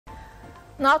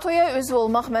NATO-ya üzv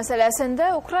olmaq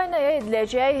məsələsində Ukraynaya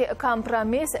ediləcək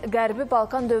kompromis Qərbi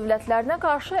Balkan dövlətlərinə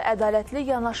qarşı ədalətli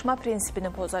yanaşma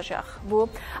prinsipini pozacaq. Bu,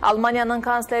 Almaniyanın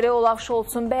kansleri Olaf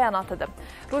Scholz'un bəyanatıdır.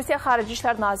 Rusiya Xarici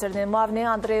İşlər Nazirinin müavini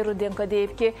Andrey Rudenko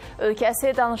deyib ki,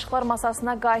 ölkəsi danışıqlar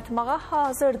masasına qayıtmağa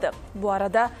hazırdır. Bu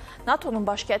arada NATO'nun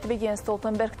baş katibi Jens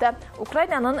Stoltenberg də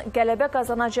Ukraynanın qələbə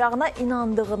qazanacağına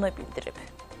inandığını bildirib.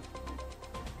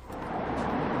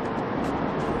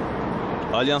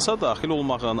 Alyansa daxil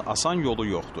olmağın asan yolu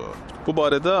yoxdur. Bu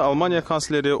barədə Almaniya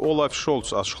kansleri Olaf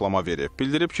Scholz açıqlama verib.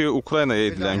 Bildirib ki, Ukraynaya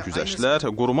edilən güzəştlər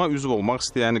quruma üzv olmaq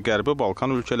istəyən Qərbi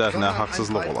Balkan ölkələrinə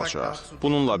haqsızlıq olacaq.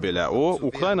 Bununla belə o,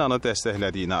 Ukraynanı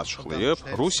dəstəklədiyini açıqlayıb,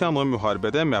 Rusiyanın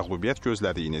müharibədə məğlubiyyət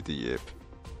gözlədiyini deyib.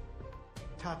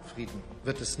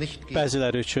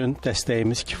 Bəziləri üçün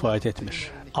dəstəyimiz kifayət etmir.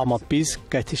 Amma biz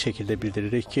qəti şəkildə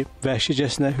bildiririk ki,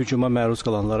 vəhşicəsinə hücuma məruz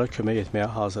qalanlara kömək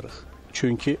etməyə hazırıq.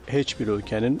 Çünki heç bir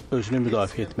ölkənin özünü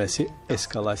müdafiə etməsi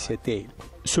eskalasiya deyil.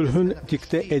 Sülhün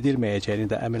diktə edilməyəcəyini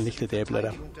də əminliklə deyə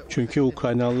bilərəm. Çünki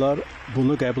Ukraynalılar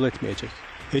bunu qəbul etməyəcək.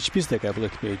 Heç biz də qəbul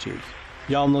etməyəcəyik.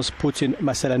 Yalnız Putin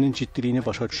məsələnin ciddiliyini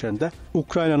başa düşəndə,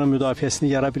 Ukraynanın müdafiəsini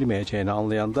yara bilməyəcəyini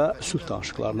anlayanda sülh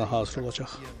danışıqlarına hazır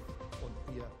olacaq.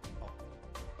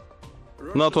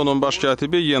 NATO'nun baş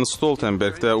katibi Jens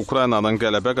Stoltenberg də Ukraynanın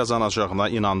qələbə qazanacağına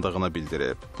inandığını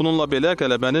bildirib. Bununla belə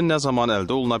qələbənin nə zaman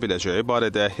əldə oluna biləcəyi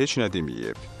barədə heç nə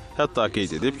deməyib. Hətta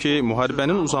qeyd edib ki,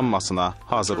 müharibənin uzanmasına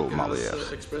hazır olmalıyıq.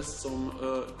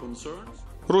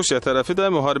 Rusiya tərəfi də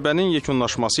müharibənin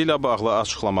yekunlaşması ilə bağlı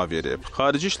açıqlama verib.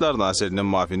 Xarici İşlər Nazirinin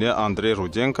müavini Andrey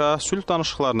Rudenko sülh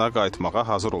danışıqlarına qayıtmağa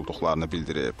hazır olduqlarını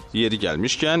bildirib. Yeri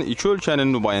gəlmişkən, iki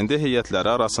ölkənin nümayəndə heyətləri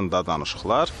arasında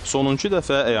danışıqlar sonuncu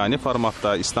dəfə əyani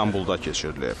formatda İstanbulda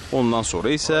keçirilib. Ondan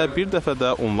sonra isə bir dəfə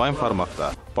də onlayn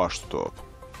formatda baş tutub.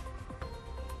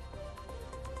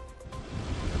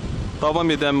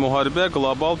 Davam edən müharibə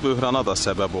qlobal böhrana da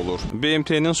səbəb olur.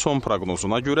 BMT-nin son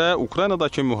proqnozuna görə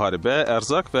Ukraynadakı müharibə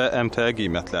ərzaq və əmtəə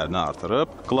qiymətlərini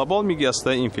artırıb, qlobal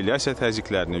miqyasda inflyasiya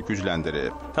təzyiqlərini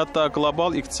gücləndirib. Hətta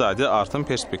qlobal iqtisadi artım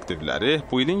perspektivləri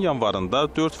bu ilin yanvarında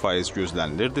 4%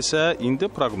 gözlənilirdisə, indi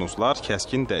proqnozlar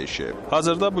kəskin dəyişib.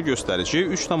 Hazırda bu göstərici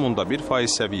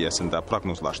 3,1% səviyyəsində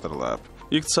proqnozlaşdırılıb.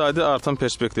 İqtisadi artım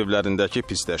perspektivlərindəki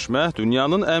pisləşmə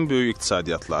dünyanın ən böyük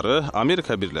iqtisadiyyatları,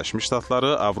 Amerika Birləşmiş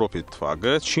Ştatları, Avropa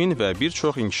İttifaqı, Çin və bir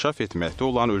çox inkişaf etməkdə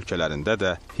olan ölkələrində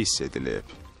də hiss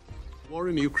edilib.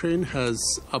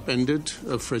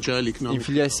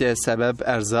 İnflyasiyaya səbəb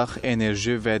ərzaq,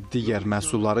 enerji və digər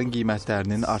məhsulların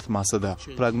qiymətlərinin artmasıdır.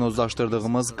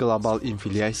 Proqnozlaşdırdığımız qlobal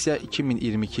inflyasiya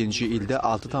 2022-ci ildə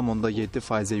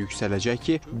 6,7%-ə yüksələcək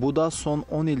ki, bu da son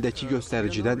 10 ildəki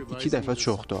göstəricidən 2 dəfə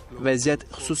çoxdur. Vəziyyət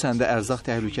xüsusən də ərzaq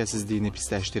təhlükəsizliyini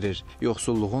pisləşdirir,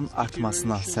 yoxsulluğun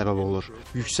artmasına səbəb olur.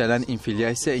 Yüksələn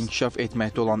inflyasiya inkişaf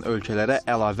etməkdə olan ölkələrə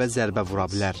əlavə zərbə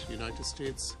vura bilər.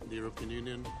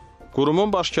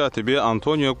 Qurumun baş katibi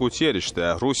Antonio Guterres də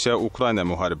Rusiya-Ukrayna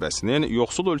müharibəsinin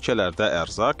yoxsul ölkələrdə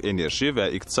ərzaq, enerji və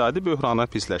iqtisadi böhranı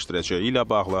pisləşdirəcəyi ilə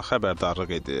bağlı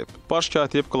xəbərdarlıq edib. Baş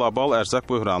katib qlobal ərzaq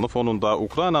böhranı fonunda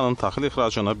Ukraynanın taxıl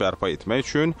ixracını bərpa etmək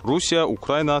üçün Rusiya,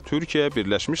 Ukrayna, Türkiyə,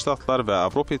 Birləşmiş Ştatlar və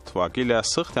Avropa İttifaqı ilə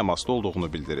sıx təmasda olduğunu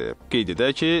bildirib. Qeyd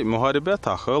edək ki, müharibə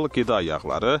taxıl, qida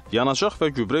yağları, yanacaq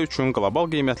və gübrə üçün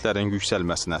qlobal qiymətlərin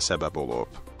yüksəlməsinə səbəb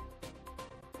olub.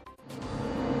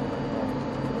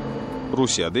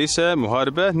 Rusiyada isə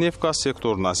müharibə neft-qaz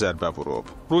sektoruna zərbə vurub.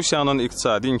 Rusiyanın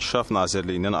İqtisadi İnkişaf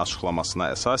Nazirliyinin açıqlamasına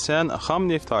əsasən, xam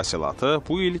neft hasilatı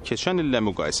bu il keçən illə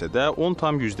müqayisədə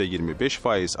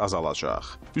 10,25% azalacaq.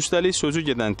 Üstəlik, sözü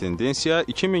gedən tendensiya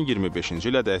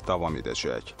 2025-ci ilədək davam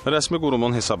edəcək. Rəsmi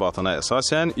qurumun hesabatına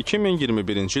əsasən,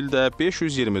 2021-ci ildə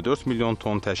 524 milyon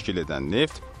ton təşkil edən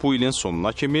neft bu ilin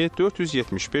sonuna kimi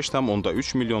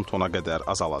 475,3 milyon tona qədər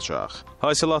azalacaq.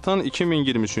 Hasilatın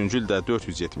 2023-cü ildə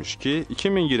 472,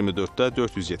 2024-də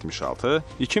 476,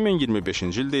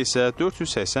 2025-ci ildə isə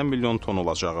 480 milyon ton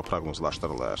olacağı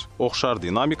proqnozlaşdırılır. Oxşar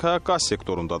dinamika qaz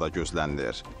sektorunda da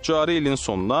gözlənilir. Cari ilin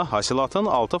sonuna hasilatın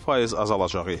 6%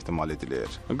 azalacağı ehtimal edilir.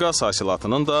 Qaz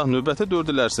hasilatının da növbəti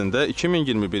 4 il ərzində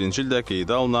 2021-ci ildə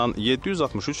qeydə alınan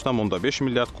 763,5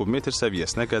 milyard kubmetr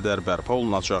səviyyəsinə qədər bərpa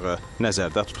olunacağı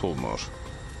nəzərdə tutulmur.